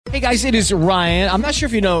Hey guys, it is Ryan. I'm not sure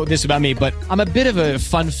if you know this about me, but I'm a bit of a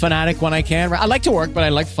fun fanatic when I can. I like to work, but I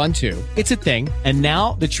like fun too. It's a thing. And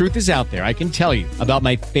now the truth is out there. I can tell you about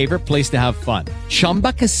my favorite place to have fun.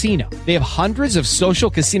 Chumba Casino. They have hundreds of social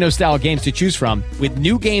casino style games to choose from with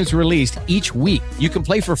new games released each week. You can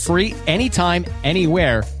play for free anytime,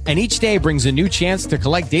 anywhere. And each day brings a new chance to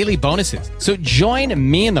collect daily bonuses. So join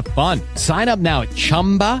me in the fun. Sign up now at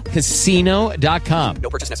ChumbaCasino.com. No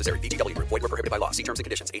purchase necessary. VGW. Void where prohibited by law. See terms and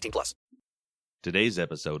conditions. 18+. Today's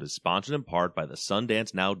episode is sponsored in part by the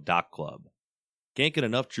Sundance Now Doc Club. Can't get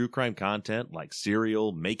enough true crime content like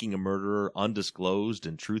Serial, Making a Murderer, Undisclosed,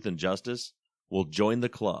 and Truth and Justice? Well, join the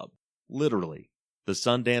club. Literally. The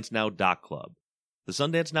Sundance Now Doc Club. The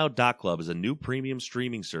Sundance Now Doc Club is a new premium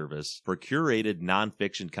streaming service for curated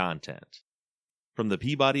nonfiction content. From the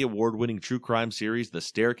Peabody Award-winning true crime series The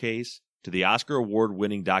Staircase to the Oscar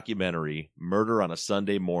Award-winning documentary Murder on a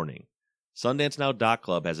Sunday Morning, Sundance Now Doc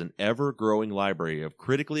Club has an ever-growing library of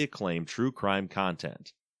critically acclaimed true crime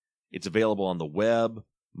content. It's available on the web,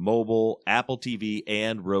 mobile, Apple TV,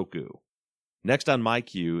 and Roku. Next on my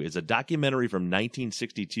queue is a documentary from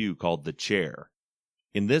 1962 called The Chair.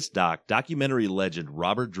 In this documentary legend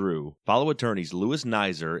Robert Drew follow attorneys Louis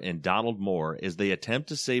Nizer and Donald Moore as they attempt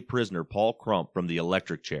to save prisoner Paul Crump from the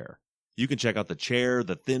electric chair. You can check out The Chair,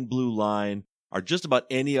 The Thin Blue Line, or just about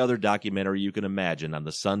any other documentary you can imagine on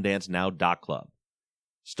the Sundance Now Doc Club.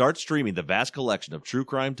 Start streaming the vast collection of true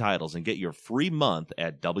crime titles and get your free month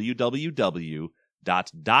at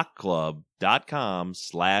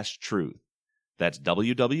www.docclub.com/truth. That's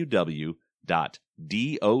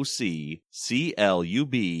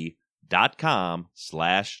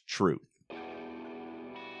www.docclub.com/truth.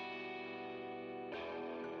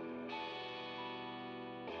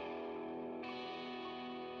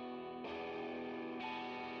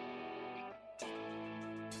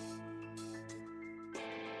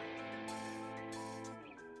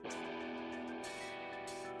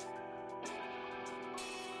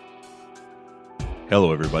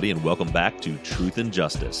 Hello, everybody, and welcome back to Truth and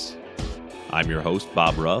Justice. I'm your host,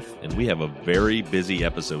 Bob Ruff, and we have a very busy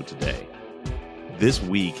episode today. This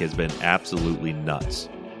week has been absolutely nuts.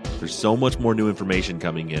 There's so much more new information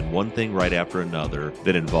coming in, one thing right after another,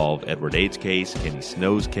 that involve Edward H. case, Kenny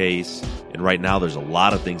Snow's case, and right now there's a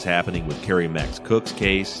lot of things happening with Kerry Max Cook's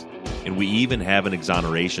case, and we even have an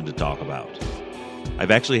exoneration to talk about.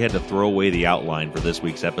 I've actually had to throw away the outline for this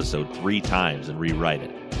week's episode 3 times and rewrite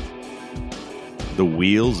it. The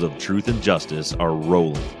wheels of truth and justice are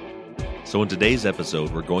rolling. So in today's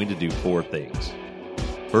episode, we're going to do 4 things.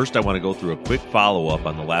 First, I want to go through a quick follow-up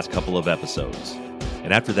on the last couple of episodes.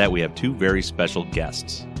 And after that, we have 2 very special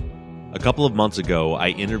guests. A couple of months ago, I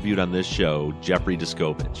interviewed on this show Jeffrey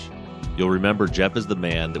Descovich. You'll remember Jeff is the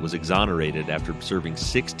man that was exonerated after serving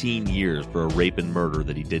 16 years for a rape and murder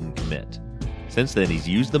that he didn't commit. Since then, he's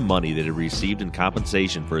used the money that he received in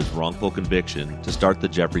compensation for his wrongful conviction to start the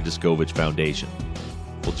Jeffrey Descovich Foundation.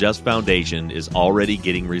 Well, Jeff's foundation is already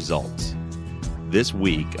getting results. This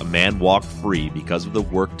week, a man walked free because of the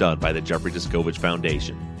work done by the Jeffrey Descovich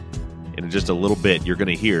Foundation. And in just a little bit, you're going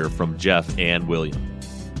to hear from Jeff and William.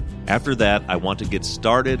 After that, I want to get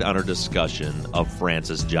started on our discussion of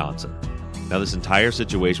Francis Johnson. Now, this entire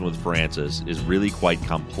situation with Francis is really quite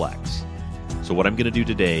complex. So what I'm going to do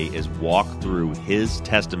today is walk through his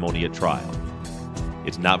testimony at trial.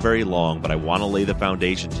 It's not very long, but I want to lay the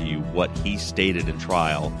foundation to you what he stated in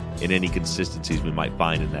trial and any consistencies we might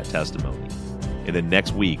find in that testimony. And then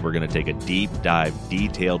next week, we're going to take a deep dive,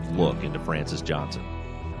 detailed look into Francis Johnson.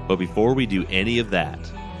 But before we do any of that,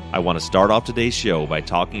 I want to start off today's show by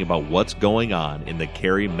talking about what's going on in the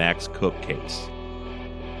Kerry Max Cook case.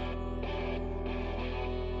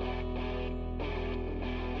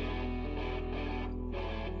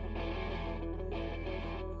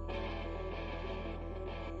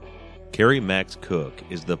 Kerry Max Cook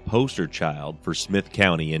is the poster child for Smith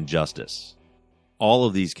County injustice. All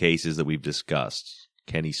of these cases that we've discussed,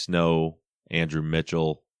 Kenny Snow, Andrew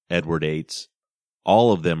Mitchell, Edward Ates,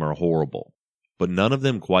 all of them are horrible, but none of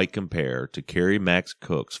them quite compare to Kerry Max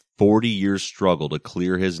Cook's 40-year struggle to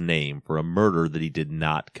clear his name for a murder that he did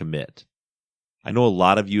not commit. I know a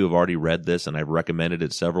lot of you have already read this, and I've recommended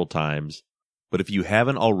it several times, but if you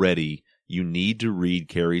haven't already, you need to read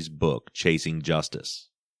Kerry's book, Chasing Justice.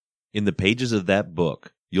 In the pages of that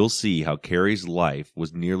book, you'll see how Kerry's life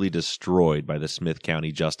was nearly destroyed by the Smith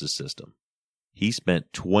County justice system. He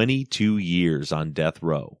spent 22 years on death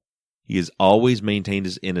row. He has always maintained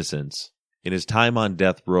his innocence, and his time on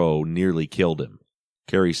death row nearly killed him.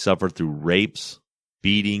 Kerry suffered through rapes,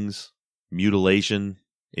 beatings, mutilation,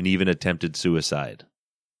 and even attempted suicide.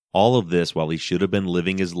 All of this while he should have been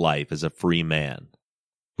living his life as a free man.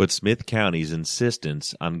 But Smith County's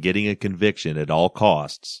insistence on getting a conviction at all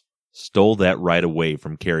costs stole that right away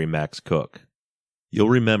from Kerry Max Cook. You'll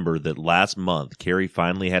remember that last month, Kerry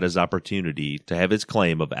finally had his opportunity to have his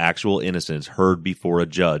claim of actual innocence heard before a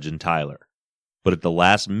judge in Tyler. But at the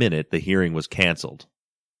last minute, the hearing was canceled.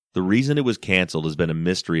 The reason it was canceled has been a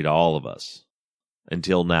mystery to all of us.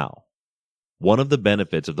 Until now. One of the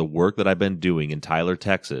benefits of the work that I've been doing in Tyler,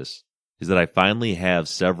 Texas, is that I finally have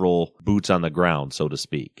several boots on the ground, so to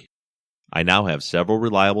speak. I now have several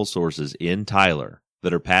reliable sources in Tyler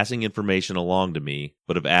that are passing information along to me,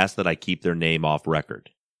 but have asked that I keep their name off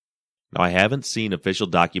record. Now, I haven't seen official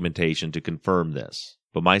documentation to confirm this,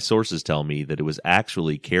 but my sources tell me that it was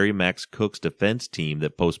actually Kerry Max Cook's defense team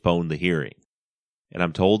that postponed the hearing. And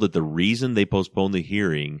I'm told that the reason they postponed the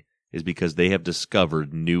hearing is because they have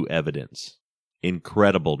discovered new evidence.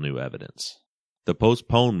 Incredible new evidence. The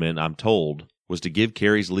postponement, I'm told, was to give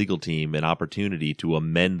Kerry's legal team an opportunity to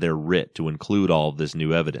amend their writ to include all of this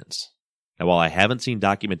new evidence. Now, while I haven't seen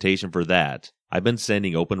documentation for that, I've been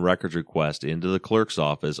sending open records requests into the clerk's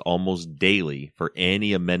office almost daily for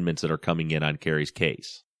any amendments that are coming in on Kerry's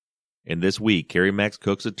case. And this week, Kerry Max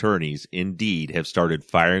Cook's attorneys indeed have started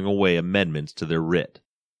firing away amendments to their writ.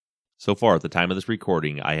 So far, at the time of this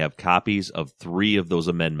recording, I have copies of 3 of those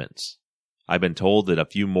amendments. I've been told that a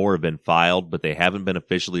few more have been filed, but they haven't been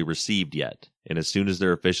officially received yet. And as soon as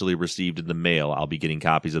they're officially received in the mail, I'll be getting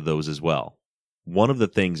copies of those as well. One of the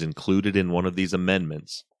things included in one of these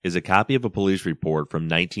amendments is a copy of a police report from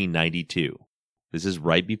 1992. This is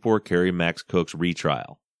right before Kerry Max Cook's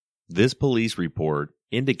retrial. This police report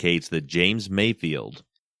indicates that James Mayfield,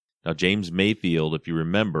 now James Mayfield, if you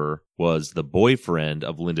remember, was the boyfriend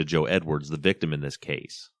of Linda Jo Edwards, the victim in this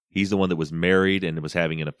case. He's the one that was married and was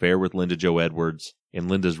having an affair with Linda Jo Edwards, and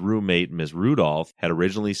Linda's roommate, Ms. Rudolph, had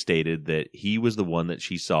originally stated that he was the one that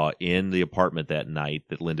she saw in the apartment that night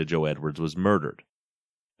that Linda Jo Edwards was murdered.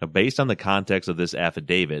 Now, based on the context of this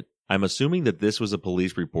affidavit, I'm assuming that this was a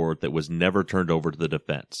police report that was never turned over to the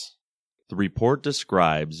defense. The report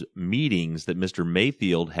describes meetings that Mr.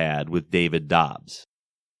 Mayfield had with David Dobbs.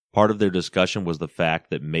 Part of their discussion was the fact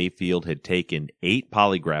that Mayfield had taken 8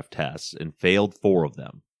 polygraph tests and failed 4 of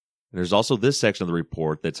them. And there's also this section of the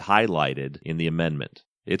report that's highlighted in the amendment.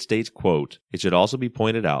 It states, quote, "It should also be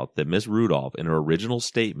pointed out that Ms. Rudolph in her original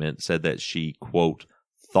statement said that she, quote,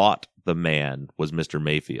 thought the man was Mr.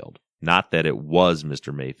 Mayfield, not that it was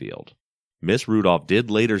Mr. Mayfield. Ms. Rudolph did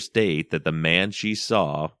later state that the man she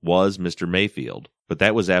saw was Mr. Mayfield, but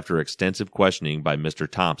that was after extensive questioning by Mr.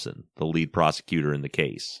 Thompson, the lead prosecutor in the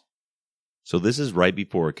case." So this is right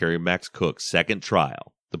before Kerry Max Cook's second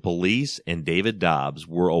trial. The police and David Dobbs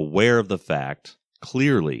were aware of the fact,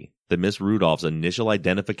 clearly, that Miss Rudolph's initial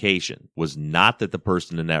identification was not that the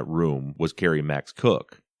person in that room was Kerry Max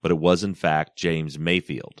Cook, but it was in fact James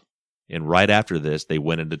Mayfield. And right after this, they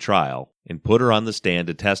went into trial and put her on the stand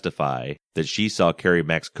to testify that she saw Kerry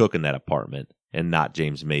Max Cook in that apartment and not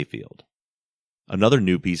James Mayfield. Another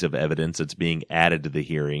new piece of evidence that's being added to the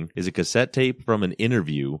hearing is a cassette tape from an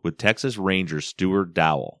interview with Texas Ranger Stuart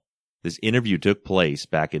Dowell. This interview took place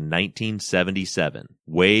back in 1977,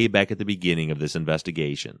 way back at the beginning of this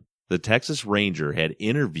investigation. The Texas Ranger had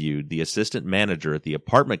interviewed the assistant manager at the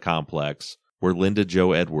apartment complex where Linda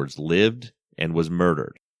Jo Edwards lived and was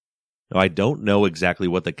murdered. Now, I don't know exactly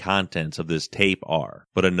what the contents of this tape are,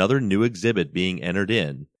 but another new exhibit being entered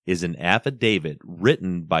in is an affidavit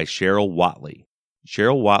written by Cheryl Watley.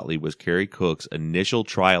 Cheryl Watley was Kerry Cook's initial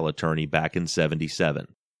trial attorney back in '77.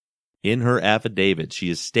 In her affidavit, she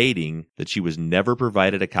is stating that she was never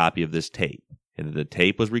provided a copy of this tape, and that the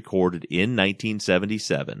tape was recorded in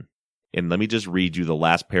 1977. And let me just read you the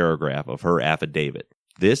last paragraph of her affidavit.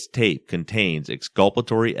 "This tape contains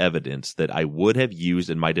exculpatory evidence that I would have used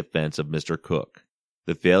in my defense of Mr. Cook.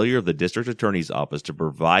 The failure of the district attorney's office to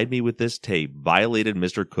provide me with this tape violated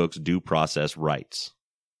Mr. Cook's due process rights."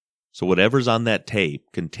 So whatever's on that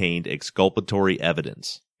tape contained exculpatory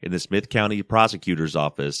evidence, and the Smith County prosecutor's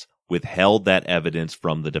office withheld that evidence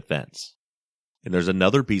from the defense. And there's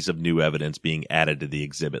another piece of new evidence being added to the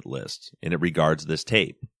exhibit list, and it regards this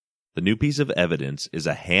tape. The new piece of evidence is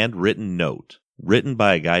a handwritten note written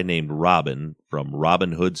by a guy named Robin from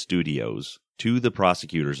Robin Hood Studios to the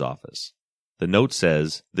prosecutor's office. The note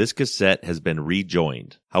says, "This cassette has been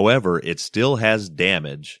rejoined. However, it still has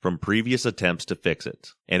damage from previous attempts to fix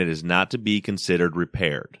it, and it is not to be considered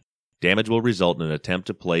repaired. Damage will result in an attempt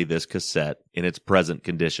to play this cassette in its present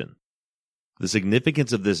condition." The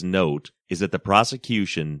significance of this note is that the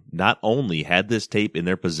prosecution not only had this tape in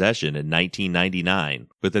their possession in 1999,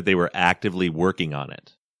 but that they were actively working on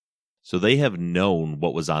it. So they have known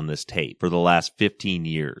what was on this tape for the last 15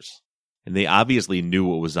 years. and they obviously knew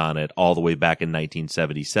what was on it all the way back in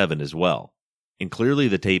 1977 as well. And clearly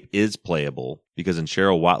the tape is playable, because in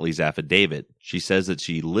Cheryl Whatley's affidavit, she says that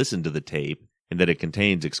she listened to the tape and that it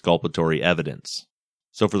contains exculpatory evidence.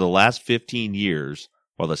 So for the last 15 years,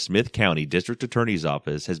 while the Smith County District Attorney's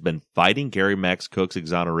Office has been fighting Kerry Max Cook's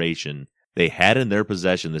exoneration, they had in their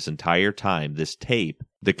possession this entire time this tape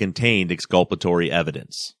that contained exculpatory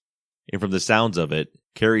evidence. And from the sounds of it,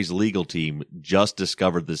 Kerry's legal team just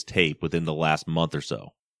discovered this tape within the last month or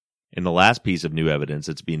so. And the last piece of new evidence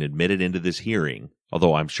that's being admitted into this hearing,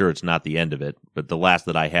 although I'm sure it's not the end of it, but the last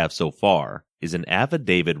that I have so far, is an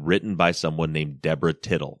affidavit written by someone named Deborah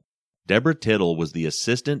Tittle. Deborah Tittle was the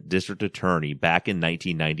assistant district attorney back in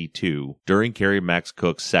 1992 during Kerry Max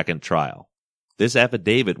Cook's second trial. This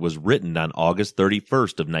affidavit was written on August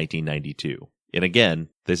 31st of 1992. And again,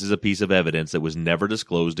 this is a piece of evidence that was never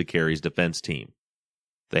disclosed to Kerry's defense team.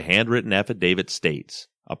 The handwritten affidavit states,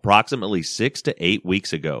 approximately 6 to 8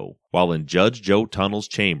 weeks ago, while in Judge Joe Tunnell's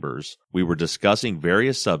chambers, we were discussing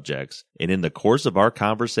various subjects, and in the course of our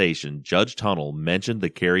conversation, Judge Tunnell mentioned the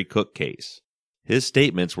Kerry Cook case. His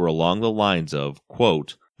statements were along the lines of,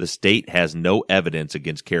 quote, the state has no evidence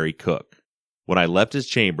against Kerry Cook. When I left his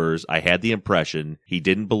chambers, I had the impression he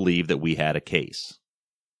didn't believe that we had a case.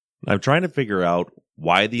 I'm trying to figure out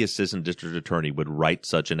why the assistant district attorney would write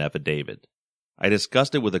such an affidavit. I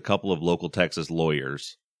discussed it with a couple of local Texas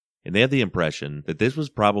lawyers, and they had the impression that this was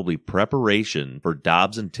probably preparation for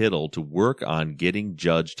Dobbs and Tittle to work on getting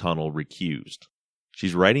Judge Tunnell recused.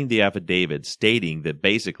 She's writing the affidavit stating that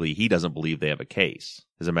basically he doesn't believe they have a case.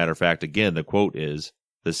 As a matter of fact, again, the quote is,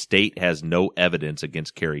 the state has no evidence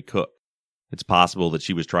against Kerry Cook. It's possible that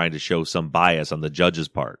she was trying to show some bias on the judge's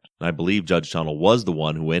part. And I believe Judge Tunnell was the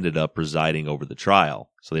one who ended up presiding over the trial,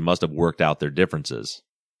 so they must have worked out their differences.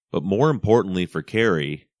 But more importantly for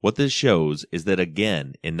Kerry, what this shows is that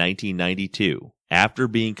again, in 1992, after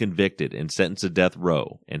being convicted and sentenced to death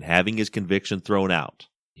row and having his conviction thrown out,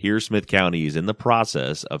 here Smith County is in the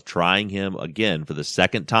process of trying him again for the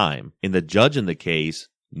second time, and the judge in the case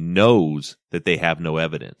knows that they have no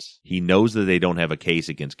evidence. He knows that they don't have a case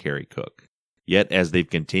against Kerry Cook. Yet, as they've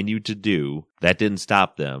continued to do, that didn't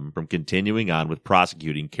stop them from continuing on with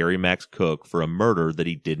prosecuting Kerry Max Cook for a murder that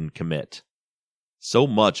he didn't commit. So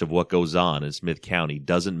much of what goes on in Smith County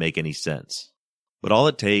doesn't make any sense. But all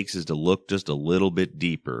it takes is to look just a little bit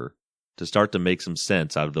deeper to start to make some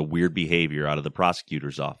sense out of the weird behavior out of the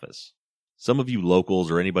prosecutor's office. Some of you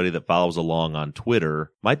locals or anybody that follows along on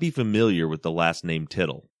Twitter might be familiar with the last name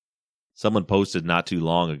Tittle. Someone posted not too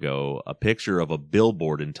long ago a picture of a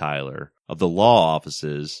billboard in Tyler of the law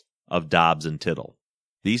offices of Dobbs and Tittle.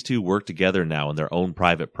 These two work together now in their own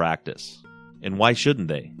private practice. And why shouldn't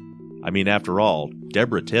they? I mean, after all,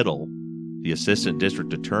 Deborah Tittle, the assistant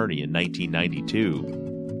district attorney in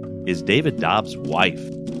 1992, is David Dobbs' wife.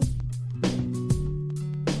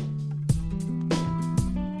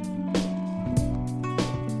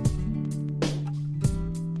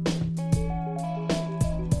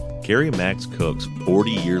 Kerry Max Cook's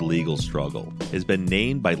 40-year legal struggle has been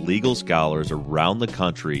named by legal scholars around the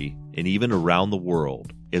country and even around the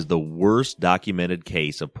world as the worst documented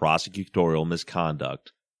case of prosecutorial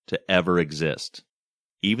misconduct to ever exist.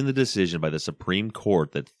 Even the decision by the Supreme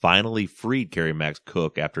Court that finally freed Kerry Max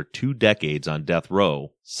Cook after 2 decades on death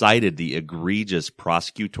row cited the egregious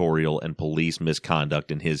prosecutorial and police misconduct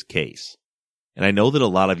in his case. And I know that a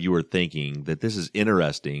lot of you are thinking that this is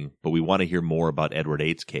interesting, but we want to hear more about Edward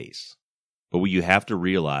Ate's case. But what you have to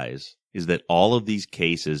realize is that all of these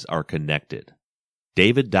cases are connected.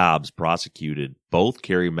 David Dobbs prosecuted both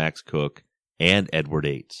Kerry Max Cook and Edward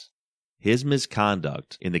Ates. His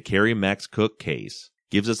misconduct in the Kerry Max Cook case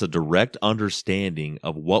gives us a direct understanding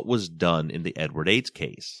of what was done in the Edward Ates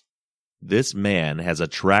case. This man has a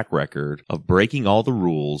track record of breaking all the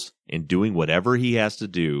rules and doing whatever he has to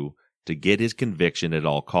do to get his conviction at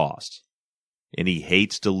all costs. And he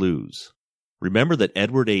hates to lose. Remember that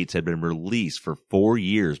Edward Ates had been released for 4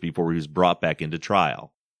 years before he was brought back into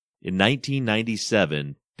trial. In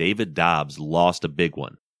 1997, David Dobbs lost a big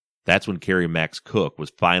one. That's when Kerry Max Cook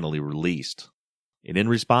was finally released. And in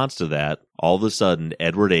response to that, all of a sudden,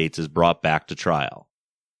 Edward Ates is brought back to trial.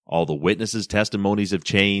 All the witnesses' testimonies have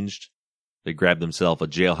changed. They grabbed themselves a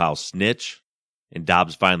jailhouse snitch, and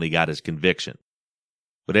Dobbs finally got his conviction.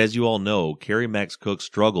 But as you all know, Kerry Max Cook's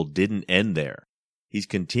struggle didn't end there. He's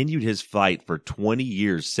continued his fight for 20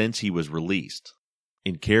 years since he was released.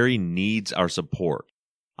 And Kerry needs our support.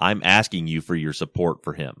 I'm asking you for your support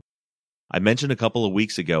for him. I mentioned a couple of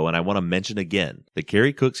weeks ago, and I want to mention again, that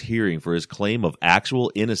Kerry Cook's hearing for his claim of actual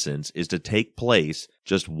innocence is to take place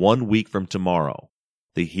just 1 week from tomorrow.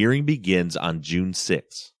 The hearing begins on June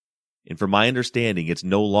 6th. And from my understanding, it's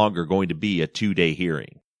no longer going to be a 2-day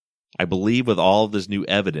hearing. I believe with all of this new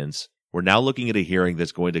evidence, we're now looking at a hearing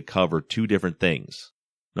that's going to cover 2 different things.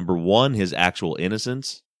 Number 1, his actual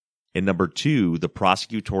innocence, and number 2, the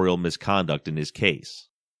prosecutorial misconduct in his case.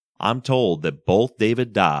 I'm told that both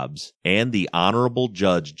David Dobbs and the Honorable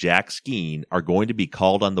Judge Jack Skeen are going to be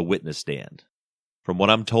called on the witness stand. From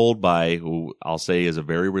what I'm told by who I'll say is a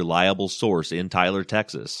very reliable source in Tyler,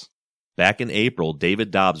 Texas, back in April,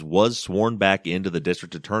 David Dobbs was sworn back into the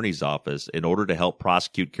district attorney's office in order to help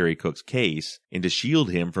prosecute Kerry Cook's case and to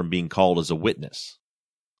shield him from being called as a witness.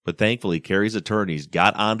 But thankfully, Kerry's attorneys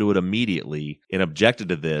got onto it immediately and objected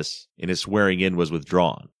to this, and his swearing in was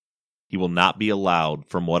withdrawn. He will not be allowed,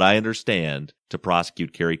 from what I understand, to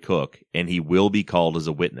prosecute Kerry Cook, and he will be called as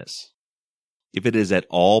a witness. If it is at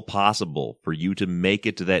all possible for you to make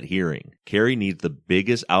it to that hearing, Kerry needs the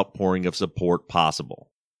biggest outpouring of support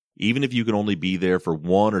possible. Even if you can only be there for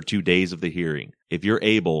 1 or 2 days of the hearing, if you're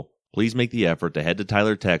able, please make the effort to head to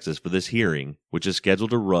Tyler, Texas for this hearing, which is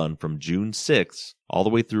scheduled to run from June 6th all the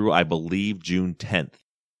way through, I believe, June 10th.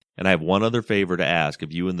 And I have one other favor to ask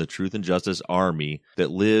of you in the Truth and Justice Army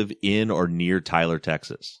that live in or near Tyler,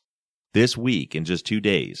 Texas. This week, in just 2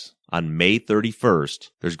 days, on May 31st,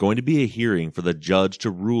 there's going to be a hearing for the judge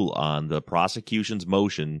to rule on the prosecution's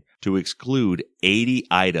motion to exclude 80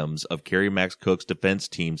 items of Kerry Max Cook's defense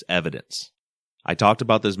team's evidence. I talked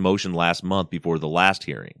about this motion last month before the last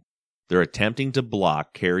hearing. They're attempting to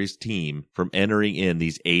block Kerry's team from entering in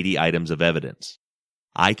these 80 items of evidence.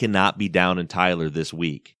 I cannot be down in Tyler this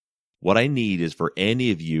week. What I need is for any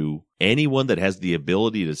of you, anyone that has the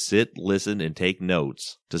ability to sit, listen, and take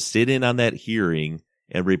notes, to sit in on that hearing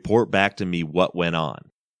and report back to me what went on.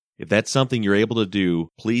 If that's something you're able to do,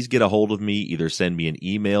 please get a hold of me. Either send me an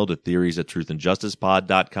email to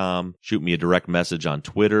theories@truthandjusticepod.com, shoot me a direct message on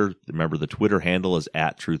Twitter. Remember, the Twitter handle is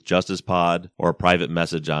 @truthjusticepod, or a private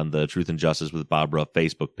message on the Truth and Justice with Bob Ruff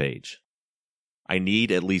Facebook page. I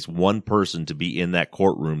need at least one person to be in that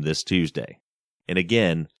courtroom this Tuesday. And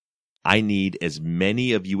again, I need as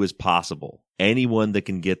many of you as possible, anyone that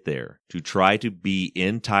can get there, to try to be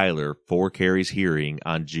in Tyler for Kerry's hearing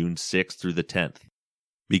on June 6th through the 10th.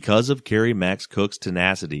 Because of Kerry Max Cook's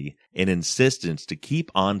tenacity and insistence to keep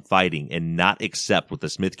on fighting and not accept what the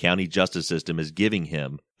Smith County justice system is giving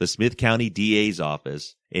him, the Smith County DA's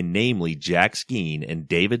office, and namely Jack Skeen and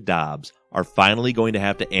David Dobbs, are finally going to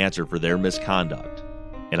have to answer for their misconduct.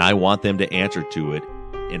 And I want them to answer to it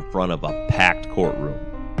in front of a packed courtroom.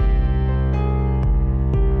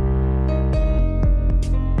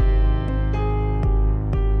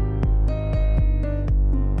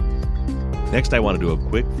 Next, I want to do a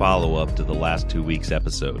quick follow-up to the last 2 weeks'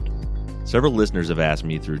 episode. Several listeners have asked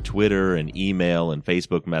me through Twitter and email and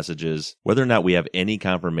Facebook messages whether or not we have any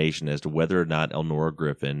confirmation as to whether or not Elnora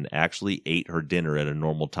Griffin actually ate her dinner at a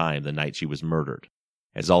normal time the night she was murdered.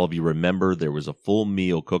 As all of you remember, there was a full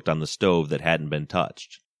meal cooked on the stove that hadn't been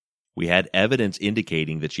touched. We had evidence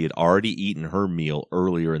indicating that she had already eaten her meal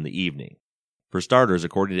earlier in the evening. For starters,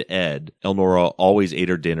 according to Ed, Elnora always ate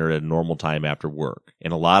her dinner at a normal time after work,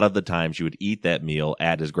 and a lot of the time she would eat that meal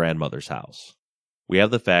at his grandmother's house. We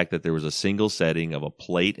have the fact that there was a single setting of a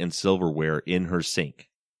plate and silverware in her sink.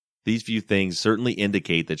 These few things certainly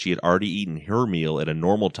indicate that she had already eaten her meal at a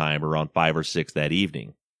normal time around 5 or 6 that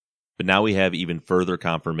evening. But now we have even further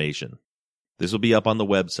confirmation. This will be up on the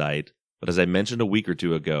website, but as I mentioned a week or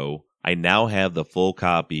two ago, I now have the full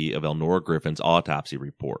copy of Elnora Griffin's autopsy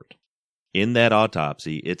report. In that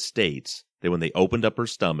autopsy, it states that when they opened up her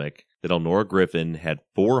stomach, that Elnora Griffin had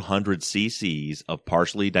 400 cc's of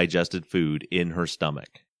partially digested food in her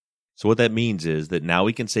stomach. So what that means is that now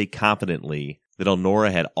we can say confidently that Elnora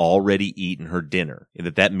had already eaten her dinner, and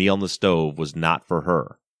that meal on the stove was not for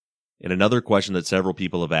her. And another question that several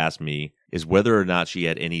people have asked me is whether or not she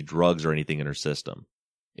had any drugs or anything in her system.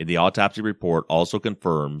 And the autopsy report also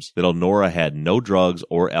confirms that Elnora had no drugs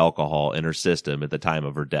or alcohol in her system at the time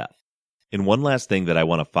of her death. And one last thing that I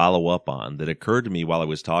want to follow up on that occurred to me while I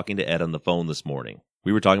was talking to Ed on the phone this morning.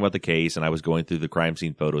 We were talking about the case, and I was going through the crime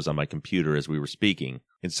scene photos on my computer as we were speaking,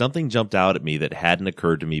 and something jumped out at me that hadn't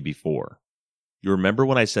occurred to me before. You remember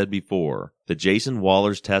when I said before that Jason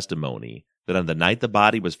Waller's testimony that on the night the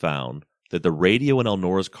body was found, that the radio in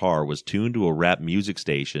Elnora's car was tuned to a rap music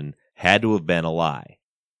station had to have been a lie.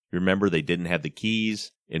 Remember, they didn't have the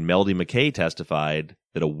keys, and Melody McKay testified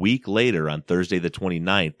that a week later, on Thursday the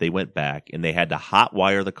 29th, they went back and they had to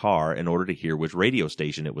hotwire the car in order to hear which radio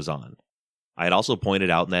station it was on. I had also pointed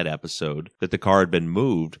out in that episode that the car had been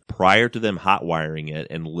moved prior to them hotwiring it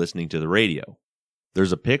and listening to the radio.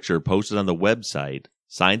 There's a picture posted on the website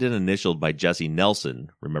signed and initialed by Jesse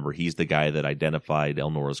Nelson. Remember, he's the guy that identified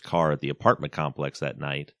Elnora's car at the apartment complex that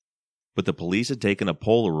night. But the police had taken a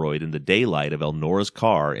Polaroid in the daylight of Elnora's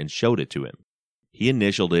car and showed it to him. He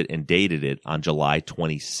initialed it and dated it on July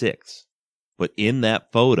 26th. But in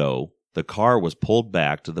that photo, the car was pulled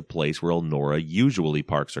back to the place where Elnora usually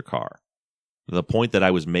parks her car. The point that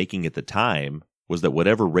I was making at the time was that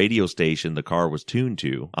whatever radio station the car was tuned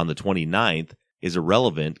to on the 29th is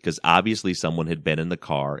irrelevant because obviously someone had been in the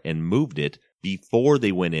car and moved it before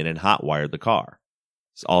they went in and hotwired the car.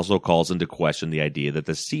 This also calls into question the idea that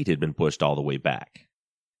the seat had been pushed all the way back.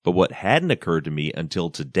 But what hadn't occurred to me until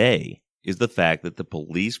today is the fact that the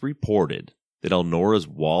police reported that Elnora's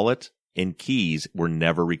wallet and keys were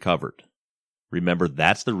never recovered. Remember,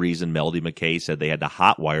 that's the reason Melody McKay said they had to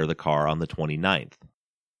hotwire the car on the 29th.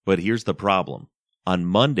 But here's the problem. On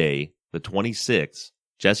Monday, the 26th,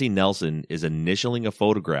 Jesse Nelson is initialing a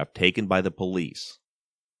photograph taken by the police.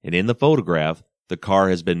 And in the photograph, the car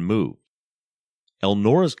has been moved.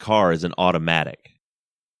 Elnora's car is an automatic.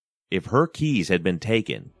 If her keys had been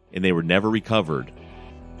taken and they were never recovered,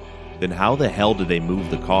 then how the hell did they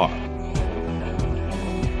move the car?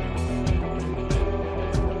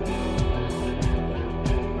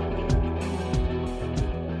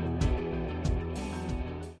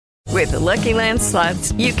 With the Lucky Land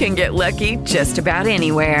Slots, you can get lucky just about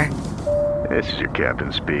anywhere. This is your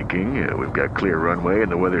captain speaking. We've got clear runway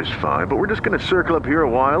and the weather's fine, but we're just going to circle up here a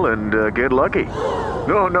while and get lucky.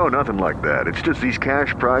 No, nothing like that. It's just these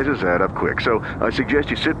cash prizes add up quick. So I suggest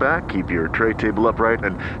you sit back, keep your tray table upright,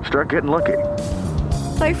 and start getting lucky.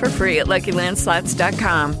 Play for free at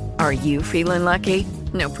LuckyLandSlots.com. Are you feeling lucky?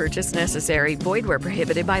 No purchase necessary. Void where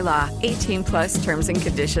prohibited by law. 18+ terms and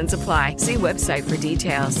conditions apply. See website for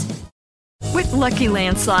details. With Lucky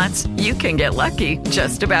Land Slots, you can get lucky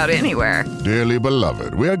just about anywhere. Dearly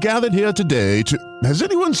beloved, we are gathered here today to... Has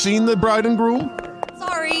anyone seen the bride and groom?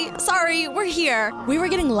 Sorry, we're here. We were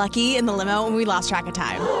getting lucky in the limo and we lost track of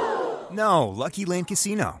time. No, Lucky Land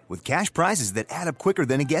Casino, with cash prizes that add up quicker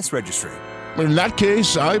than a guest registry. In that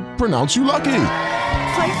case, I pronounce you lucky.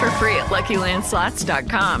 Play for free at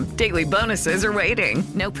LuckyLandSlots.com. Daily bonuses are waiting.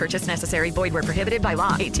 No purchase necessary. Void where prohibited by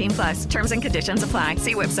law. 18+. Terms and conditions apply.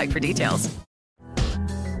 See website for details.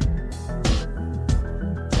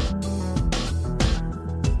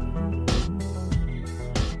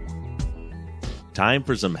 Time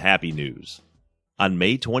for some happy news. On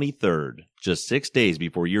May 23rd, just 6 days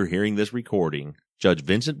before you're hearing this recording, Judge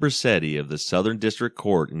Vincent Brissetti of the Southern District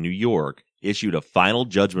Court in New York issued a final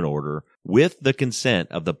judgment order with the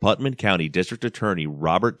consent of the Putnam County District Attorney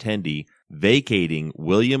Robert Tendy vacating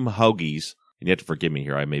William Houghy's, and you have to forgive me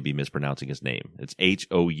here, I may be mispronouncing his name. It's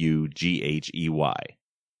Hougghey.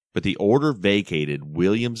 But the order vacated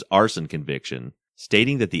William's arson conviction,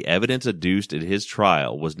 stating that the evidence adduced at his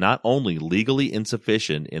trial was not only legally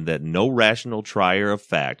insufficient in that no rational trier of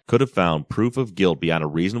fact could have found proof of guilt beyond a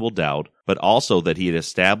reasonable doubt, but also that he had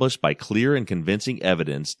established by clear and convincing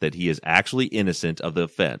evidence that he is actually innocent of the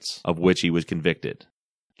offense of which he was convicted.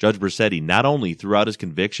 Judge Brissetti not only threw out his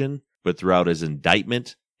conviction, but threw out his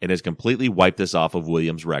indictment and has completely wiped this off of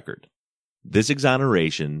William's record. This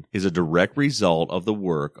exoneration is a direct result of the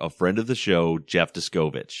work of friend of the show, Jeff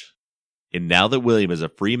Descovich. And now that William is a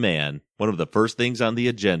free man, one of the first things on the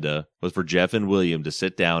agenda was for Jeff and William to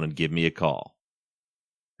sit down and give me a call.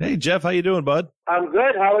 Hey, Jeff, how you doing, bud? I'm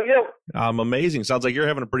good. How are you? I'm amazing. Sounds like you're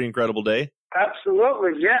having a pretty incredible day.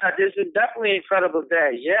 Absolutely. Yeah, this is definitely an incredible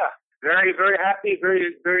day. Yeah. Very, very happy,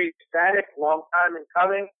 very, very ecstatic. Long time in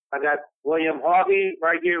coming. I got William Houghy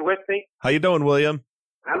right here with me. How you doing, William?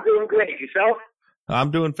 I'm doing great. Yourself? I'm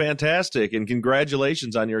doing fantastic, and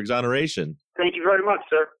congratulations on your exoneration. Thank you very much,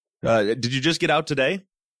 sir. Did you just get out today?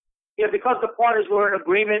 Yeah, because the parties were in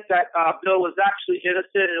agreement that Bill was actually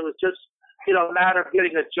innocent, and it was just, a matter of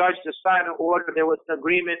getting a judge to sign an order. There was an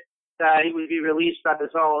agreement that he would be released on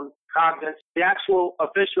his own cognizance. The actual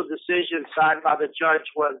official decision signed by the judge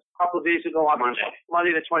was a couple of days ago on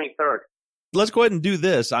Monday the 23rd. Let's go ahead and do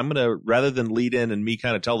this. I'm going to, rather than lead in and me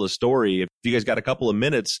kind of tell the story, if you guys got a couple of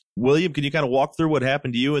minutes, William, can you kind of walk through what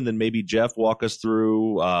happened to you, and then maybe Jeff walk us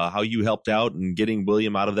through how you helped out in getting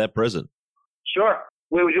William out of that prison? Sure.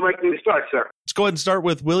 Where would you like me to start, sir? Let's go ahead and start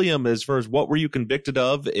with William as far as what were you convicted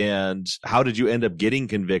of and how did you end up getting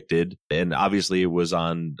convicted? And obviously it was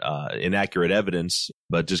on inaccurate evidence,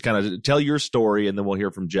 but just kind of tell your story and then we'll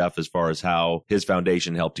hear from Jeff as far as how his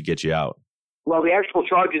foundation helped to get you out. Well, the actual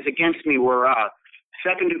charges against me were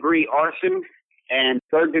second-degree arson and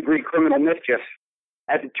third-degree criminal mischief.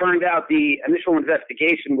 As it turned out, the initial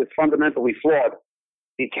investigation was fundamentally flawed.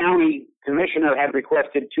 The county commissioner had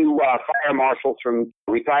requested two fire marshals from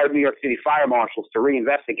retired New York City fire marshals to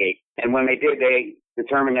reinvestigate. And when they did, they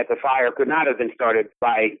determined that the fire could not have been started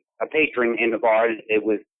by a patron in the bar. It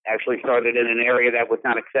was actually started in an area that was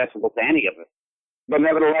not accessible to any of us. But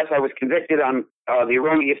nevertheless, I was convicted on the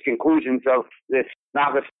erroneous conclusions of this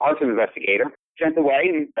novice arson investigator. Sent away,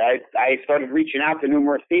 and I started reaching out to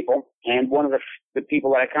numerous people. And one of the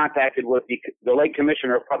people that I contacted was the late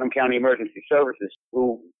commissioner of Putnam County Emergency Services,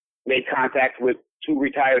 who made contact with two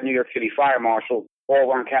retired New York City fire marshals, Paul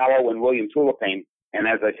Roncallo and William Tulipain. And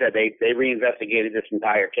as I said, they reinvestigated this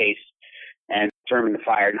entire case and determined the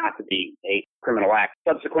fire not to be a criminal act.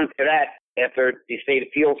 Subsequent to that, after the state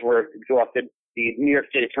appeals were exhausted, the New York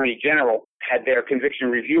State Attorney General had their Conviction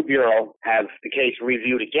Review Bureau have the case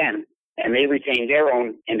reviewed again, and they retained their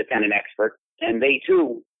own independent expert, and they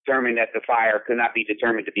too determined that the fire could not be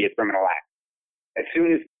determined to be a criminal act. As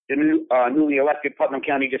soon as the newly elected Putnam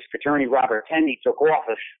County District Attorney Robert Tendy took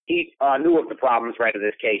office, he knew of the problems right of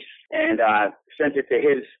this case and sent it to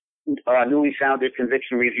his newly founded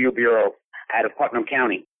Conviction Review Bureau out of Putnam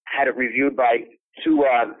County. Had it reviewed by two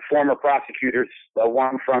former prosecutors,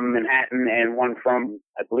 one from Manhattan and one from,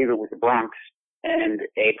 I believe it was the Bronx, and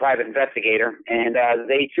a private investigator, and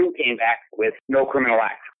they too came back with no criminal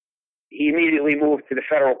act. He immediately moved to the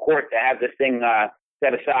federal court to have this thing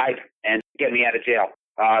set aside and get me out of jail.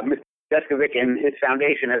 Mr. Deskovic and his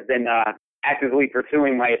foundation have been actively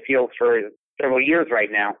pursuing my appeals for several years right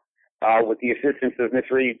now, with the assistance of Ms.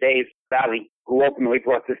 Reed Days Valley, who ultimately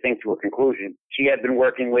brought this thing to a conclusion. She had been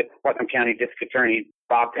working with Putnam County District Attorney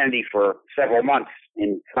Bob Tendy for several months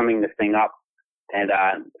in summing this thing up. And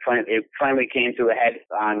it finally came to a head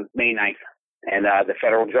on May 9th. And the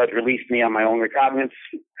federal judge released me on my own recognizance.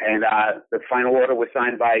 And the final order was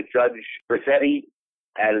signed by Judge Brissetti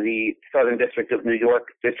out of the Southern District of New York,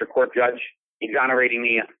 District Court Judge, exonerating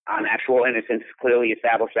me on actual innocence, clearly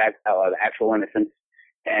established actual innocence,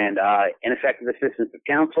 and ineffective assistance of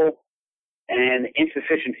counsel, and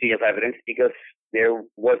insufficiency of evidence because there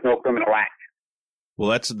was no criminal act. Well,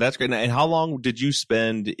 that's great. And how long did you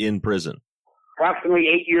spend in prison? Approximately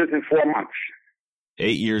 8 years and 4 months.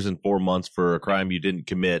 8 years and 4 months for a crime you didn't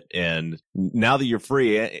commit. And now that you're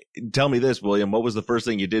free, tell me this, William, what was the first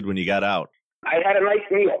thing you did when you got out? I had a nice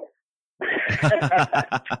meal.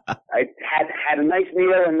 I had a nice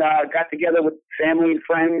meal and got together with family and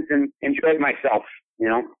friends and enjoyed myself, you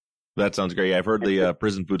know. That sounds great. I've heard the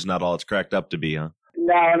prison food's not all it's cracked up to be, huh?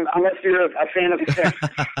 No, unless you're a fan of fish.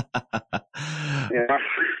 Yeah.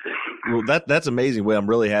 Well, that's amazing. Well, I'm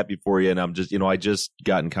really happy for you. And I'm just, I just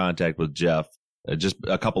got in contact with Jeff just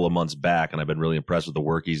a couple of months back, and I've been really impressed with the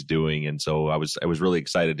work he's doing. And so I was really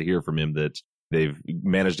excited to hear from him that they've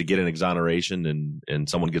managed to get an exoneration and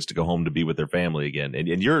someone gets to go home to be with their family again.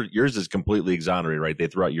 And yours is completely exonerated, right? They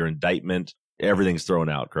threw out your indictment. Everything's thrown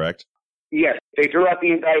out, correct? Yes, they threw out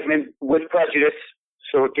the indictment with prejudice,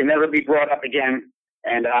 so it can never be brought up again.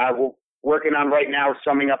 And we're working on right now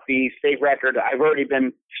summing up the state record. I've already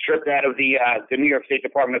been stripped out of the New York State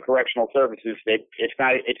Department of Correctional Services.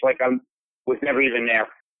 It's like I was never even there.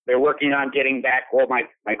 They're working on getting back all my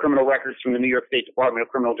criminal records from the New York State Department of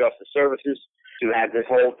Criminal Justice Services to have this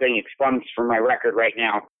whole thing expunged from my record right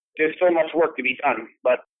now. There's so much work to be done,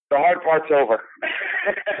 but the hard part's over.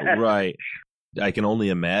 Right. I can only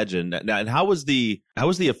imagine. Now, and how was the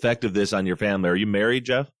effect of this on your family? Are you married,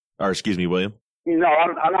 Jeff? Or excuse me, William? No,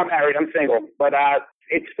 I'm not married. I'm single, but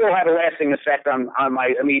it still had a lasting effect on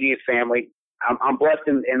my immediate family. I'm blessed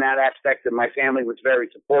in that aspect that my family was very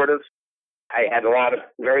supportive. I had a lot of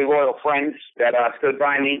very loyal friends that stood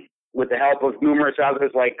by me with the help of numerous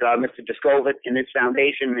others like Mr. Deskovic and his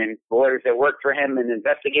foundation and lawyers that worked for him and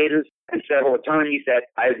investigators and several attorneys that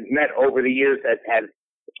I've met over the years that have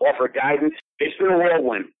offered guidance. It's been a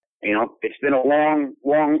whirlwind. It's been a long,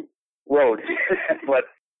 long road, but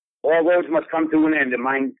all roads must come to an end, and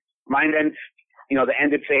mine ends, they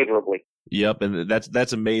ended favorably. Yep, and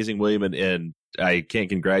that's amazing, William, and I can't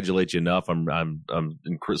congratulate you enough. I'm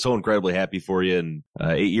so incredibly happy for you, and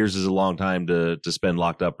 8 years is a long time to spend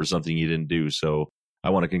locked up for something you didn't do. So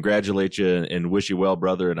I want to congratulate you and wish you well,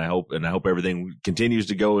 brother, and I hope everything continues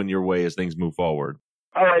to go in your way as things move forward.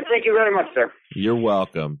 All right, thank you very much, sir. You're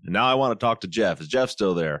welcome. Now I want to talk to Jeff. Is Jeff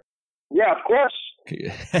still there? Yeah, of course.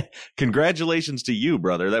 Congratulations to you,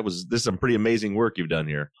 brother. This is some pretty amazing work you've done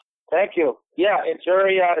here. Thank you. Yeah, it's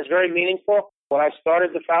very meaningful. When I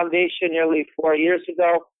started the foundation nearly 4 years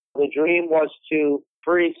ago, the dream was to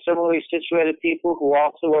free similarly situated people who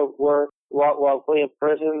also were wrongfully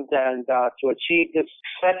imprisoned, and to achieve this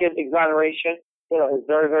second exoneration. Is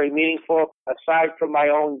very, very meaningful. Aside from my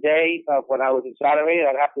own day of when I was exonerated,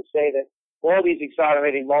 I'd have to say that all these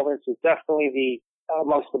exonerating moments is definitely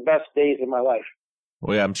amongst the best days of my life.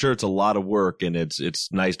 Well, yeah, I'm sure it's a lot of work, and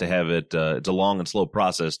it's nice to have it. It's a long and slow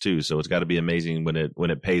process too, so it's got to be amazing when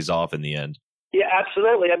it pays off in the end. Yeah,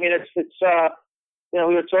 absolutely. I mean,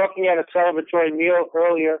 we were talking at a celebratory meal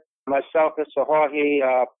earlier. Myself, Mr. Haughey,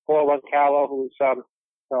 Paul Roncallo, who's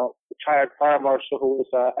retired fire marshal, who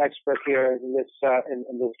was expert here in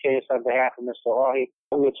this case on behalf of Mr. Haughey.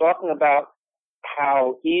 We were talking about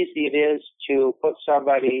how easy it is to put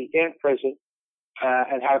somebody in prison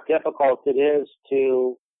and how difficult it is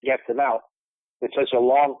to get them out. It's such a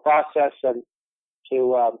long process, and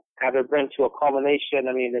to have it bring to a culmination.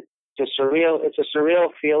 I mean, it's a surreal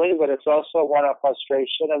feeling, but it's also one of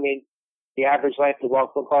frustration. I mean, the average length of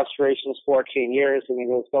wrongful incarceration is 14 years. I mean,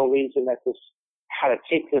 there's no reason that this had to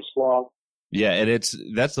take this long. Yeah, and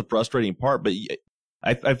that's the frustrating part. But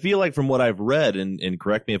I feel like from what I've read, and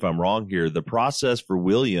correct me if I'm wrong here, the process for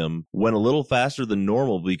William went a little faster than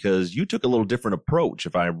normal because you took a little different approach,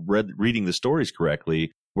 if I'm reading the stories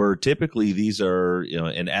correctly, where typically these are,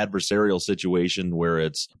 an adversarial situation where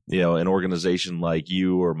it's, an organization like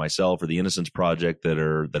you or myself or the Innocence Project that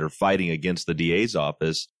are fighting against the DA's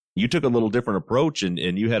office. You took a little different approach, and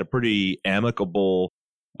you had a pretty amicable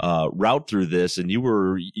route through this, and you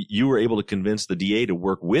were able to convince the DA to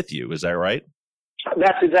work with you. Is that right?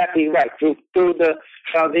 That's exactly right. Through the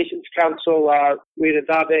Foundation's counsel, Rita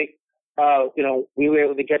Dabe, we were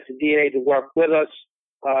able to get the DA to work with us.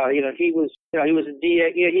 He was a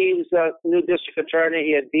DA. He was a new district attorney.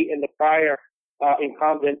 He had beaten the prior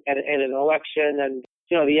incumbent in an election, and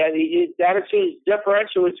the attitude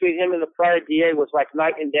differential between him and the prior DA was like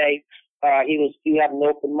night and day. He had an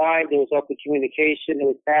open mind. There was open communication. There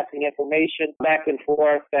was passing information back and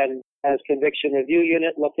forth, and his conviction review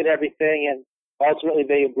unit looked at everything, and ultimately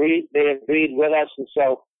they agreed with us, and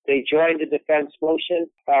so they joined the defense motion,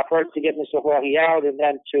 first to get Mr. Haughey out, and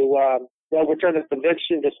then to overturn the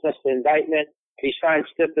conviction, dismiss the indictment. He signed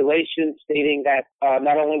stipulations stating that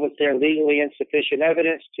not only was there legally insufficient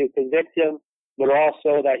evidence to convict him, but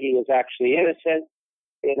also that he was actually innocent,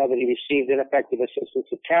 that he received ineffective assistance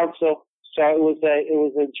of counsel. So it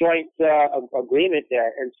was a joint agreement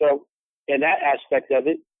there, and so in that aspect of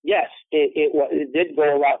it, yes, it did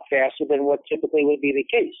go a lot faster than what typically would be the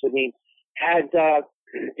case. I mean, had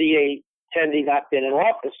DA Tandy not been in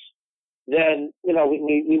office, then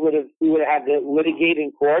we would have had to litigate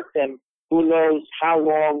in court, and who knows how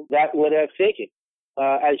long that would have taken.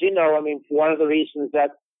 As you know, I mean, one of the reasons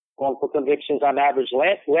that wrongful convictions on average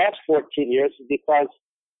last 14 years is because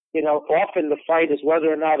often the fight is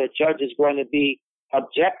whether or not a judge is going to be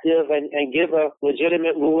objective and give a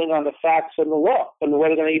legitimate ruling on the facts and the law, and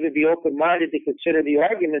whether they're going to even be open-minded to consider the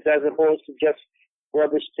arguments as opposed to just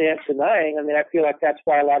rubber stamp denying. I mean, I feel like that's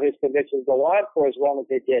why a lot of these convictions go on for as long as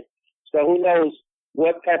they did. So who knows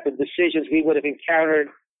what type of decisions we would have encountered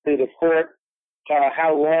through the court,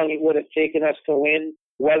 how long it would have taken us to win,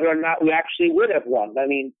 whether or not we actually would have won. I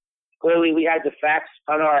mean, clearly we had the facts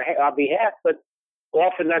on our behalf, but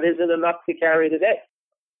often that isn't enough to carry the day.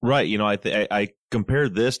 Right. I compare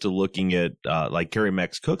this to looking at like Kerry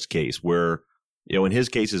Max Cook's case, where, in his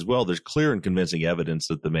case as well, there's clear and convincing evidence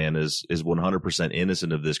that the man is 100%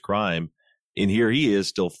 innocent of this crime. And here he is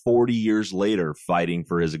still 40 years later fighting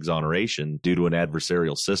for his exoneration due to an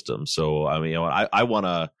adversarial system. So, I mean, I want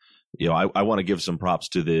to give some props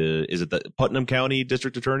to is it the Putnam County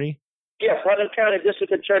District Attorney? Yeah, Putnam County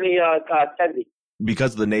District Attorney Tandy.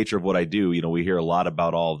 Because of the nature of what I do, we hear a lot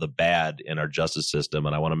about all the bad in our justice system,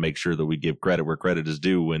 and I want to make sure that we give credit where credit is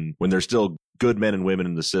due when there's still good men and women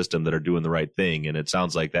in the system that are doing the right thing. And it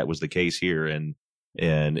sounds like that was the case here, and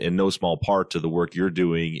in no small part to the work you're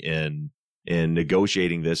doing in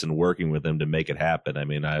negotiating this and working with them to make it happen. I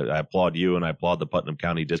mean, I applaud you, and I applaud the Putnam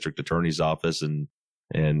County District Attorney's Office, and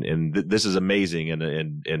this is amazing.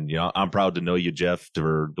 And I'm proud to know you, Jeff,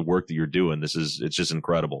 for the work that you're doing. It's just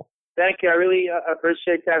incredible. Thank you. I really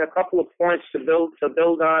appreciate that. A couple of points to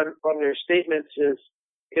build on from your statements is,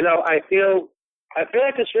 I feel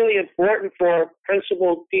like it's really important for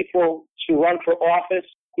principled people to run for office.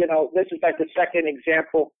 This is like the second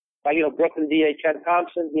example. Brooklyn DA Ken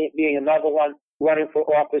Thompson being another one running for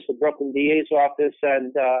office, the Brooklyn DA's office,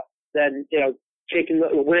 and then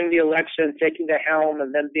winning the election, taking the helm,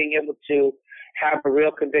 and then being able to have a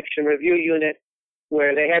real conviction review unit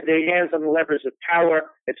where they had their hands on the levers of power.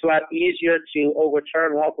 It's a lot easier to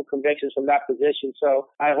overturn lawful convictions from that position. So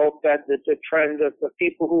I hope that the trend of the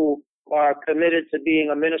people who are committed to being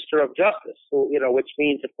a minister of justice, which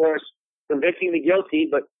means, of course, convicting the guilty,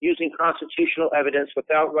 but using constitutional evidence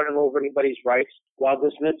without running over anybody's rights while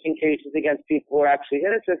dismissing cases against people who are actually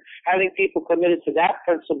innocent, having people committed to that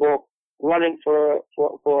principle running for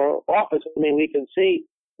office, I mean, we can see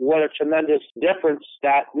what a tremendous difference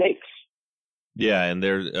that makes. Yeah, and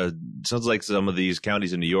there sounds like some of these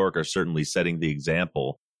counties in New York are certainly setting the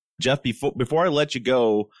example. Jeff, before I let you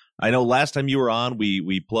go, I know last time you were on,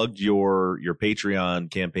 we plugged your Patreon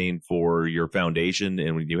campaign for your foundation,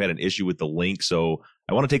 and you had an issue with the link. So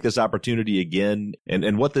I want to take this opportunity again.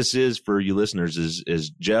 And what this is for you listeners is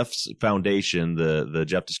Jeff's foundation, the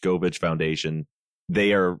Jeff Descovich Foundation.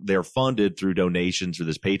 They're funded through donations through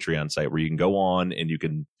this Patreon site where you can go on and you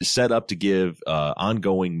can set up to give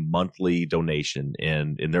ongoing monthly donation.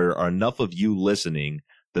 And there are enough of you listening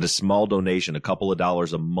that a small donation, a couple of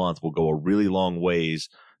dollars a month, will go a really long ways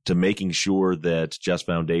to making sure that Jeff's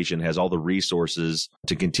Foundation has all the resources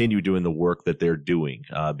to continue doing the work that they're doing.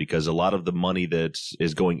 Because a lot of the money that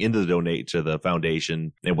is going into the donate to the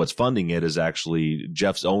foundation and what's funding it is actually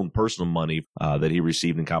Jeff's own personal money that he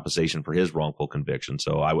received in compensation for his wrongful conviction.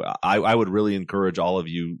 So I would really encourage all of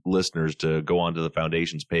you listeners to go onto the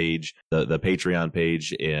foundation's page, the Patreon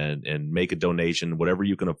page, and make a donation, whatever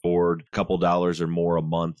you can afford, a couple dollars or more a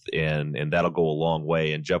month, and that'll go a long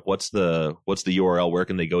way. And Jeff, what's the URL? Where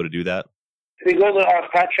can they go to do that? If you go to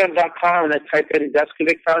patreon.com and I type in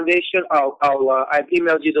Descovich Foundation, I've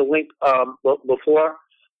emailed you the link before,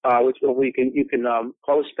 which you can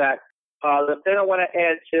post that. The thing I want to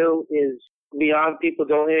add too is beyond people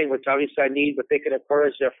donating, which obviously I need, but they can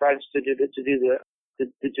encourage their friends to do the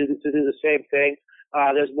same thing.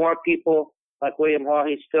 There's more people like William Hall.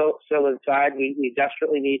 He's still inside. We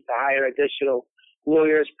desperately need to hire additional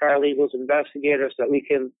lawyers, paralegals, investigators, so that we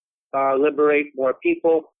can liberate more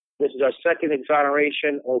people. This is our second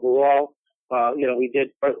exoneration overall. We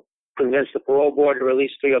did convince the parole board to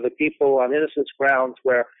release 3 other people on innocence grounds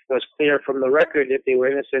where it was clear from the record that they were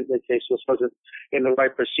innocent. The case wasn't in the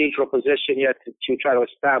right procedural position yet to try to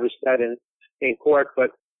establish that in court.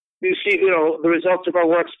 But you see, the results of our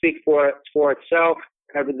work speak for itself.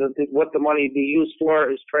 What the money be used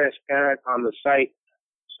for is transparent on the site.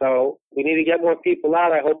 So we need to get more people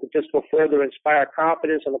out. I hope that this will further inspire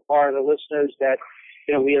confidence on the part of the listeners that,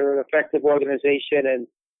 we are an effective organization, and,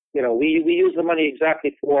 we use the money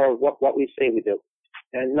exactly for what we say we do.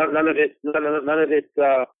 And none of it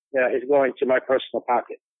is going to my personal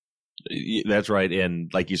pocket. That's right.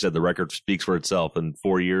 And like you said, the record speaks for itself. In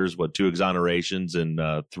 4 years, 2 exonerations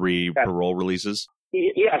and 3 parole releases?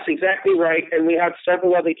 Yes, exactly right. And we have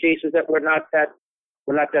several other cases that we're not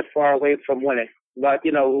that far away from winning. But,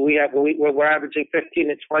 we're averaging 15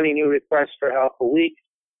 to 20 new requests for help a week.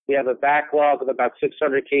 We have a backlog of about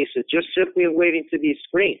 600 cases just simply waiting to be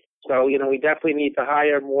screened. So, we definitely need to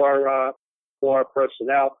hire more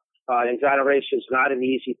personnel. Exoneration is not an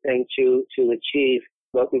easy thing to achieve,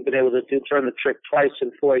 but we've been able to turn the trick twice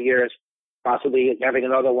in 4 years, possibly having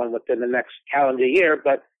another one within the next calendar year.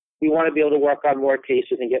 But we want to be able to work on more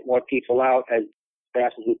cases and get more people out as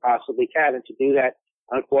fast as we possibly can. And to do that,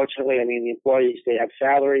 unfortunately, the employees, they have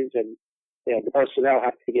salaries, and the personnel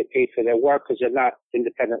have to get paid for their work because they're not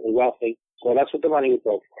independently wealthy. So that's what the money would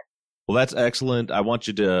go for. Well, that's excellent. I want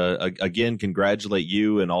you to, again, congratulate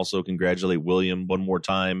you and also congratulate William one more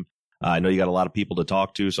time. I know you got a lot of people to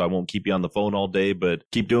talk to, so I won't keep you on the phone all day, but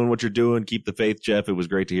keep doing what you're doing. Keep the faith, Jeff. It was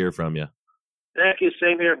great to hear from you. Thank you.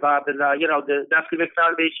 Same here, Bob. And, the Descovich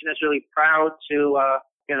Foundation is really proud to,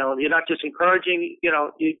 you're not just encouraging,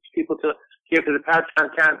 people to give to the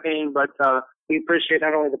Patreon campaign, but we appreciate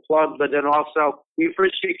not only the plug, but then also we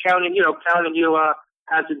appreciate counting you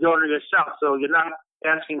as a donor yourself. So you're not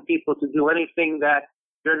asking people to do anything that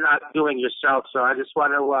you're not doing yourself. So I just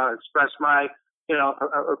want to express my,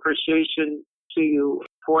 appreciation to you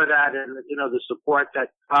for that, and, the support that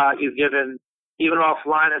you've given, even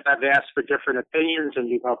offline, as I've asked for different opinions, and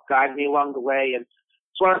you've helped guide me along the way. And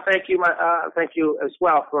just want to thank you as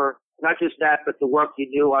well for not just that, but the work you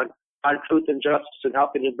do on truth and justice and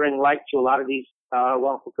helping to bring light to a lot of these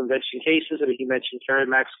wrongful conviction cases. And you mentioned Kerry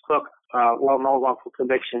Max Cook, well-known wrongful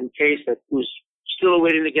conviction case who's still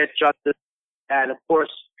waiting to get justice. And, of course,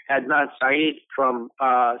 Adnan Syed from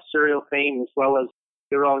Serial fame, as well as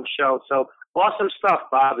your own show. So awesome stuff,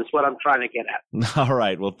 Bob, is what I'm trying to get at. All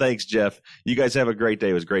right. Well, thanks, Jeff. You guys have a great day.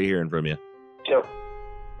 It was great hearing from you. Sure.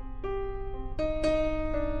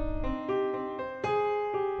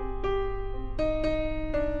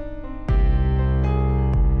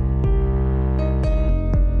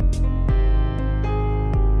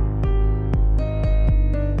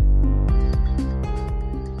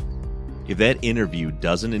 If that interview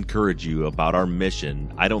doesn't encourage you about our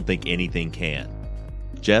mission, I don't think anything can.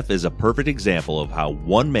 Jeff is a perfect example of how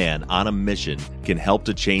one man on a mission can help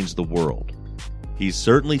to change the world. He's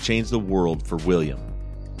certainly changed the world for William.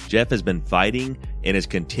 Jeff has been fighting and is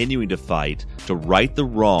continuing to fight to right the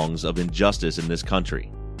wrongs of injustice in this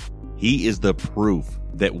country. He is the proof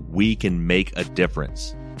that we can make a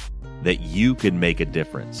difference, that you can make a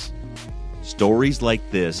difference. Stories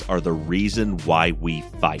like this are the reason why we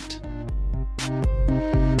fight.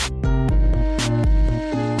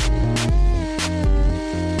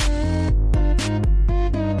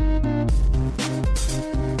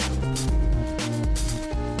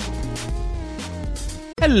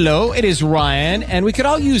 Hello, it is Ryan, and we could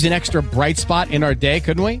all use an extra bright spot in our day,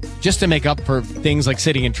 couldn't we? Just to make up for things like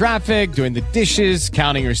sitting in traffic, doing the dishes,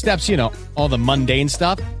 counting your steps, all the mundane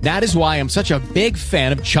stuff. That is why I'm such a big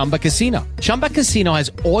fan of Chumba Casino. Chumba Casino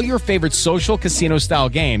has all your favorite social casino-style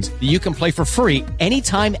games that you can play for free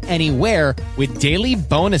anytime, anywhere with daily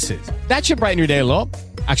bonuses. That should brighten your day a little.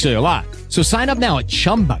 Actually, a lot. So sign up now at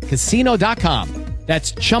ChumbaCasino.com.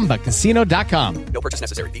 That's ChumbaCasino.com. No purchase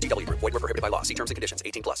necessary. VGW Group. Void where prohibited by law. See terms and conditions.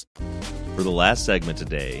 18+. For the last segment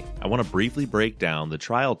today, I want to briefly break down the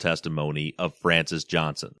trial testimony of Francis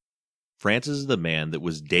Johnson. Francis is the man that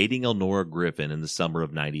was dating Elnora Griffin in the summer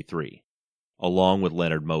of '93, along with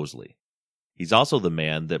Leonard Mosley. He's also the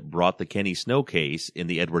man that brought the Kenny Snow case and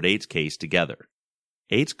the Edward Yates case together.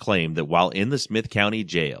 Yates claimed that while in the Smith County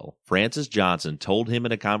Jail, Francis Johnson told him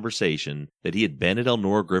in a conversation that he had been at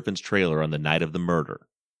Elnora Griffin's trailer on the night of the murder.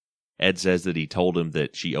 Ed says that he told him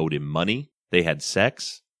that she owed him money, they had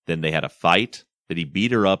sex, then they had a fight, that he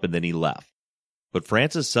beat her up and then he left. But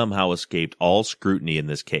Francis somehow escaped all scrutiny in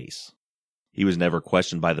this case. He was never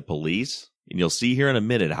questioned by the police, and you'll see here in a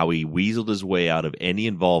minute how he weaseled his way out of any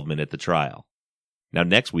involvement at the trial. Now,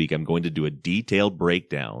 next week, I'm going to do a detailed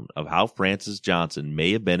breakdown of how Francis Johnson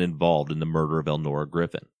may have been involved in the murder of Elnora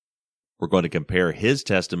Griffin. We're going to compare his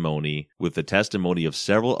testimony with the testimony of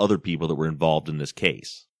several other people that were involved in this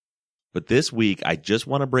case. But this week, I just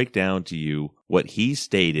want to break down to you what he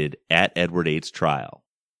stated at Edward Yates' trial.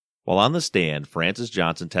 While on the stand, Francis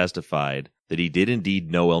Johnson testified that he did indeed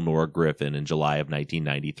know Elnora Griffin in July of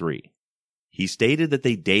 1993. He stated that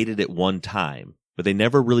they dated at one time, but they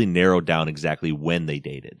never really narrowed down exactly when they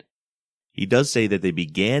dated. He does say that they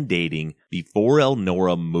began dating before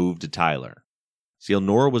Elnora moved to Tyler. See,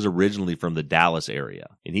 Elnora was originally from the Dallas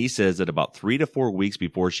area, and he says that about 3 to 4 weeks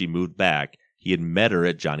before she moved back, he had met her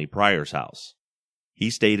at Johnny Pryor's house. He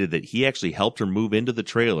stated that he actually helped her move into the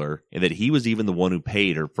trailer and that he was even the one who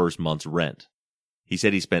paid her first month's rent. He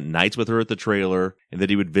said he spent nights with her at the trailer and that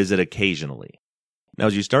he would visit occasionally. Now,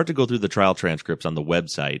 as you start to go through the trial transcripts on the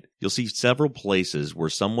website, you'll see several places where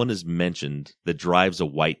someone is mentioned that drives a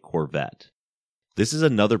white Corvette. This is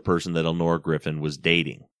another person that Elnora Griffin was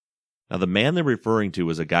dating. Now, the man they're referring to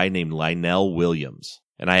is a guy named Lionel Williams,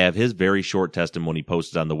 and I have his very short testimony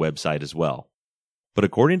posted on the website as well. But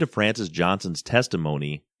according to Francis Johnson's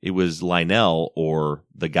testimony, it was Lionel, or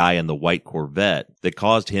the guy in the white Corvette, that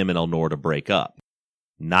caused him and Elnora to break up,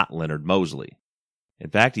 not Leonard Mosley. In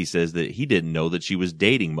fact, he says that he didn't know that she was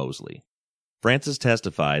dating Mosley. Francis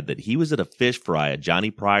testified that he was at a fish fry at Johnny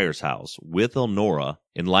Pryor's house with Elnora,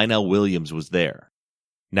 and Lionel Williams was there.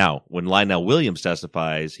 Now, when Lionel Williams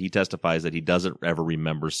testifies, he testifies that he doesn't ever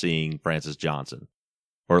remember seeing Francis Johnson,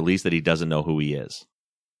 or at least that he doesn't know who he is.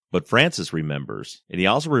 But Francis remembers, and he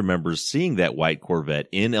also remembers seeing that white Corvette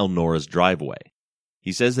in Elnora's driveway.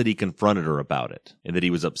 He says that he confronted her about it, and that he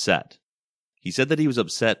was upset. He said that he was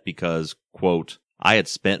upset because, quote, I had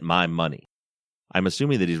spent my money. I'm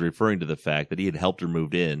assuming that he's referring to the fact that he had helped her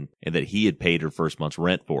move in and that he had paid her first month's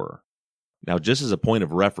rent for her. Now, just as a point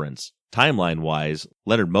of reference, timeline-wise,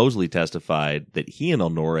 Leonard Mosley testified that he and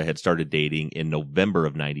Elnora had started dating in November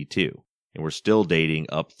of '92 and were still dating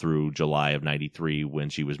up through July of '93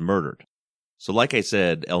 when she was murdered. So like I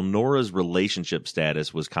said, Elnora's relationship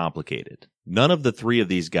status was complicated. None of the three of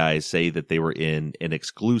these guys say that they were in an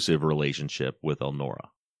exclusive relationship with Elnora.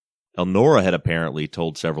 Elnora had apparently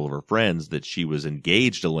told several of her friends that she was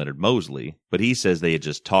engaged to Leonard Mosley, but he says they had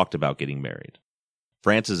just talked about getting married.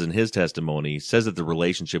 Francis, in his testimony, says that the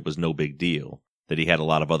relationship was no big deal, that he had a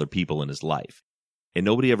lot of other people in his life. And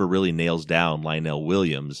nobody ever really nails down Lionel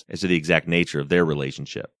Williams as to the exact nature of their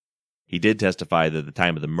relationship. He did testify that at the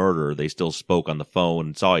time of the murder, they still spoke on the phone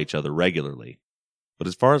and saw each other regularly. But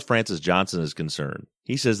as far as Francis Johnson is concerned,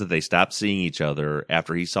 he says that they stopped seeing each other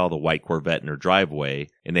after he saw the white Corvette in her driveway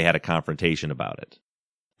and they had a confrontation about it.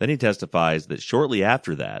 Then he testifies that shortly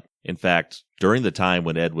after that, in fact, during the time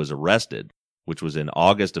when Ed was arrested, which was in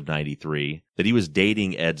August of '93, that he was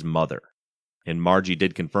dating Ed's mother. And Margie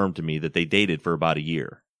did confirm to me that they dated for about a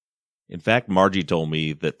year. In fact, Margie told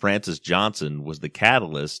me that Francis Johnson was the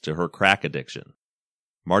catalyst to her crack addiction.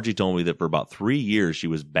 Margie told me that for about 3 years she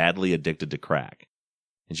was badly addicted to crack.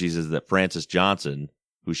 And she says that Francis Johnson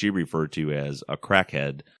who she referred to as a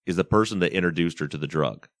crackhead, is the person that introduced her to the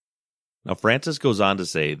drug. Now, Francis goes on to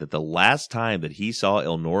say that the last time that he saw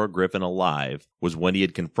Elnora Griffin alive was when he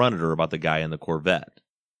had confronted her about the guy in the Corvette.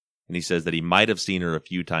 And he says that he might have seen her a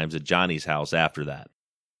few times at Johnny's house after that.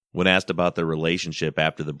 When asked about their relationship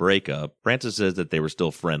after the breakup, Francis says that they were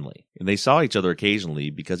still friendly, and they saw each other occasionally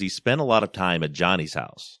because he spent a lot of time at Johnny's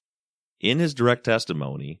house. In his direct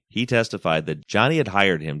testimony, he testified that Johnny had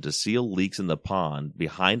hired him to seal leaks in the pond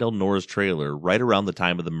behind Elnora's trailer right around the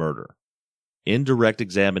time of the murder. In direct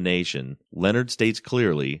examination, Leonard states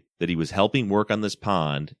clearly that he was helping work on this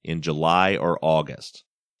pond in July or August,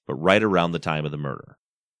 but right around the time of the murder.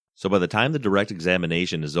 So by the time the direct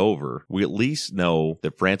examination is over, we at least know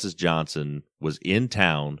that Francis Johnson was in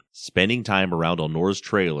town spending time around Elnora's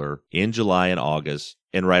trailer in July and August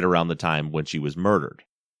and right around the time when she was murdered.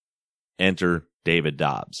 Enter David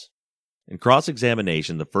Dobbs. In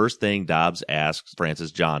cross-examination, the first thing Dobbs asks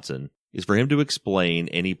Francis Johnson is for him to explain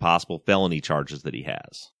any possible felony charges that he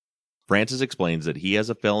has. Francis explains that he has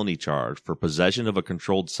a felony charge for possession of a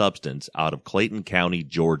controlled substance out of Clayton County,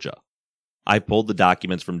 Georgia. I pulled the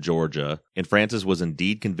documents from Georgia, and Francis was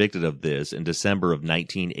indeed convicted of this in December of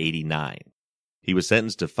 1989. He was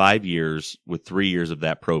sentenced to 5 years, with 3 years of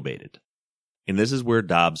that probated. And this is where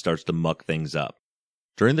Dobbs starts to muck things up.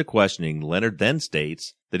 During the questioning, Leonard then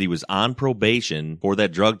states that he was on probation for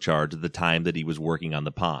that drug charge at the time that he was working on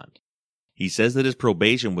the pond. He says that his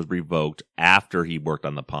probation was revoked after he worked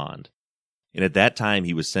on the pond, and at that time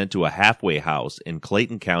he was sent to a halfway house in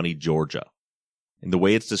Clayton County, Georgia. And the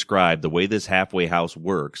way it's described, the way this halfway house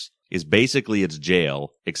works, is basically it's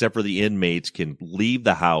jail, except for the inmates can leave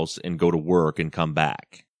the house and go to work and come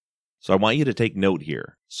back. So I want you to take note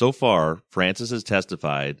here. So far, Francis has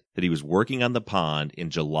testified that he was working on the pond in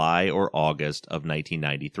July or August of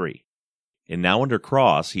 1993. And now under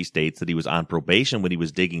cross, he states that he was on probation when he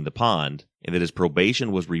was digging the pond, and that his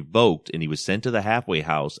probation was revoked and he was sent to the halfway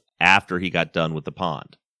house after he got done with the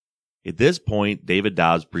pond. At this point, David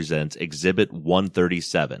Dobbs presents Exhibit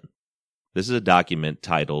 137. This is a document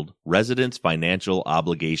titled Residence Financial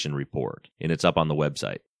Obligation Report, and it's up on the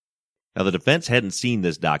website. Now, the defense hadn't seen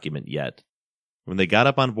this document yet. When they got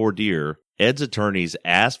up on voir dire, Ed's attorneys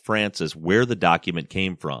asked Francis where the document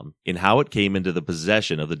came from and how it came into the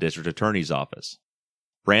possession of the district attorney's office.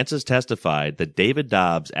 Francis testified that David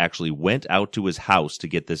Dobbs actually went out to his house to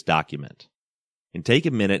get this document. And take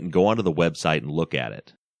a minute and go onto the website and look at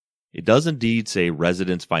it. It does indeed say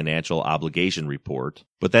Residence Financial Obligation Report,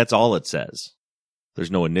 but that's all it says.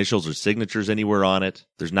 There's no initials or signatures anywhere on it.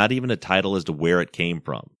 There's not even a title as to where it came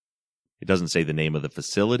from. It doesn't say the name of the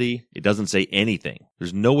facility. It doesn't say anything.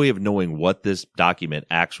 There's no way of knowing what this document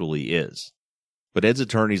actually is. But Ed's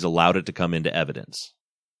attorneys allowed it to come into evidence.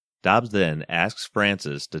 Dobbs then asks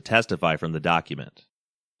Francis to testify from the document.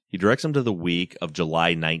 He directs him to the week of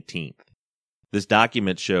July 19th. This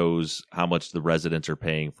document shows how much the residents are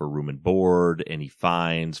paying for room and board, any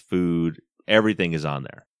fines, food, everything is on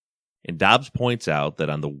there. And Dobbs points out that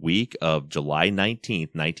on the week of July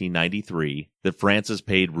 19th, 1993, that Francis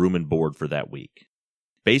paid room and board for that week.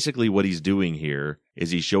 Basically what he's doing here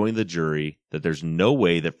is he's showing the jury that there's no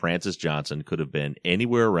way that Francis Johnson could have been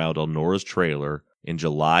anywhere around Elnora's trailer in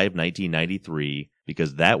July of 1993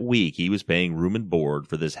 because that week he was paying room and board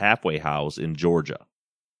for this halfway house in Georgia.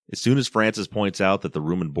 As soon as Francis points out that the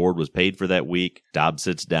room and board was paid for that week, Dobbs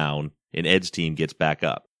sits down and Ed's team gets back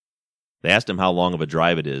up. They asked him how long of a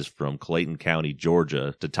drive it is from Clayton County,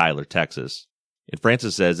 Georgia to Tyler, Texas. And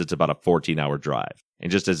Francis says it's about a 14-hour drive.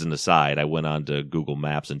 And just as an aside, I went on to Google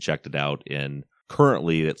Maps and checked it out, and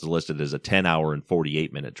currently it's listed as a 10-hour and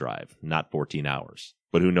 48-minute drive, not 14 hours.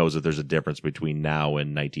 But who knows if there's a difference between now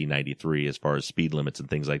and 1993 as far as speed limits and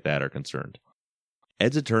things like that are concerned.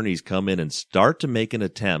 Ed's attorneys come in and start to make an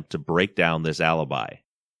attempt to break down this alibi.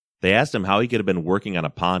 They asked him how he could have been working on a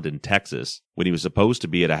pond in Texas when he was supposed to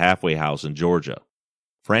be at a halfway house in Georgia.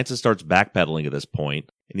 Francis starts backpedaling at this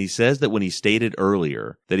point, and he says that when he stated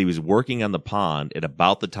earlier that he was working on the pond at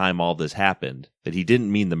about the time all this happened, that he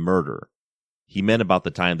didn't mean the murder. He meant about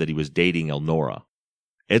the time that he was dating Elnora.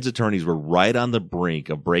 Ed's attorneys were right on the brink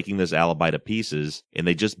of breaking this alibi to pieces, and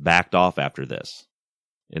they just backed off after this.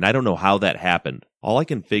 And I don't know how that happened. All I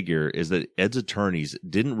can figure is that Ed's attorneys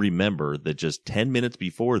didn't remember that just 10 minutes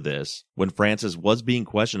before this, when Francis was being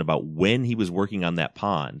questioned about when he was working on that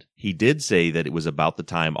pond, he did say that it was about the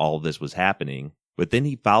time all of this was happening, but then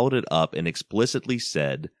he followed it up and explicitly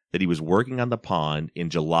said that he was working on the pond in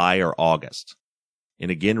July or August,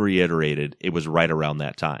 and again reiterated it was right around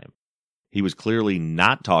that time. He was clearly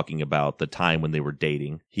not talking about the time when they were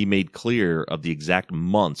dating. He made clear of the exact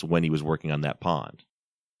months when he was working on that pond.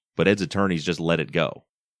 But Ed's attorneys just let it go.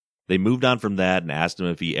 They moved on from that and asked him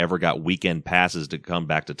if he ever got weekend passes to come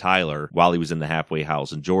back to Tyler while he was in the halfway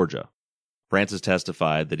house in Georgia. Francis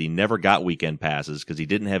testified that he never got weekend passes because he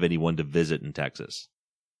didn't have anyone to visit in Texas.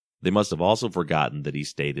 They must have also forgotten that he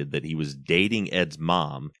stated that he was dating Ed's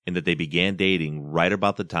mom and that they began dating right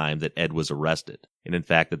about the time that Ed was arrested, and in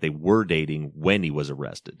fact that they were dating when he was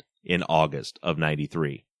arrested, in August of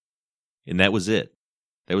 93. And that was it.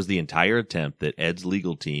 That was the entire attempt that Ed's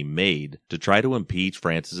legal team made to try to impeach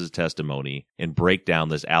Francis's testimony and break down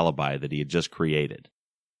this alibi that he had just created.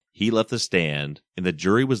 He left the stand, and the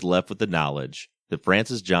jury was left with the knowledge that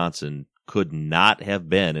Francis Johnson could not have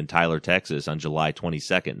been in Tyler, Texas on July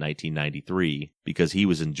 22nd, 1993, because he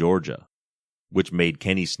was in Georgia, which made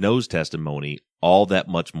Kenny Snow's testimony all that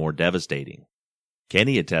much more devastating.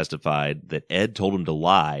 Kenny had testified that Ed told him to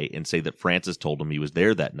lie and say that Francis told him he was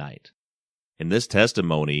there that night. And this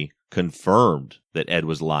testimony confirmed that Ed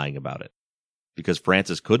was lying about it, because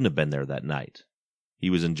Francis couldn't have been there that night.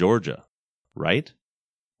 He was in Georgia, right?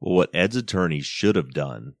 Well, what Ed's attorney should have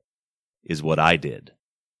done is what I did,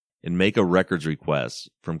 and make a records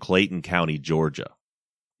request from Clayton County, Georgia,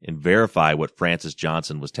 and verify what Francis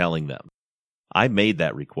Johnson was telling them. I made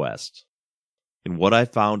that request, and what I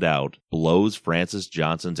found out blows Francis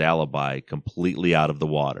Johnson's alibi completely out of the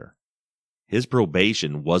water. His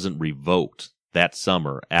probation wasn't revoked that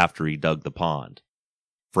summer after he dug the pond.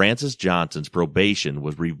 Francis Johnson's probation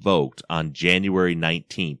was revoked on January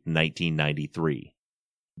 19, 1993.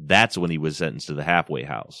 That's when he was sentenced to the halfway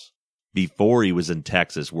house. Before he was in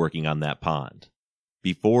Texas working on that pond.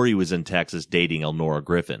 Before he was in Texas dating Elnora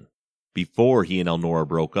Griffin. Before he and Elnora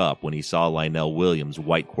broke up when he saw Lionel Williams'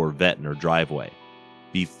 white Corvette in her driveway.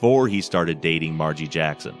 Before he started dating Margie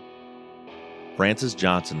Jackson. Francis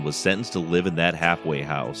Johnson was sentenced to live in that halfway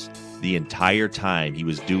house the entire time he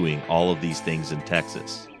was doing all of these things in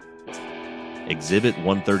Texas. Exhibit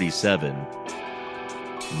 137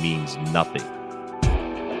 means nothing.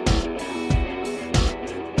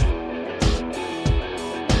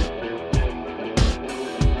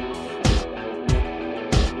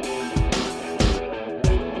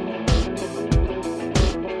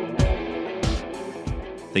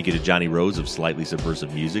 Thank you to Johnny Rose of Slightly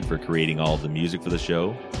Subversive Music for creating all of the music for the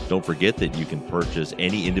show. Don't forget that you can purchase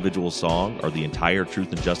any individual song or the entire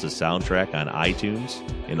Truth and Justice soundtrack on iTunes,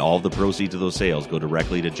 and all of the proceeds of those sales go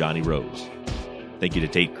directly to Johnny Rose. Thank you to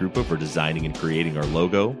Tate Krupa for designing and creating our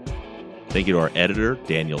logo. Thank you to our editor,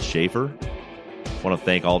 Daniel Schaefer. I want to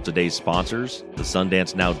thank all of today's sponsors, the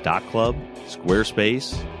Sundance Now Doc Club,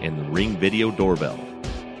 Squarespace, and the Ring Video Doorbell.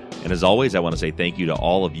 And as always, I want to say thank you to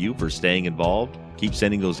all of you for staying involved. Keep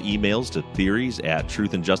sending those emails to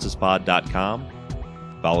theories@truthandjusticepod.com.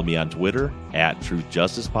 Follow me on Twitter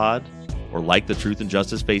 @TruthJusticePod, or like the Truth and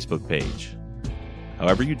Justice Facebook page.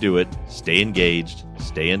 However you do it, stay engaged,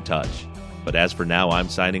 stay in touch. But as for now, I'm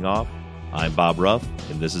signing off. I'm Bob Ruff,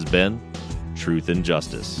 and this has been Truth and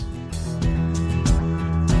Justice.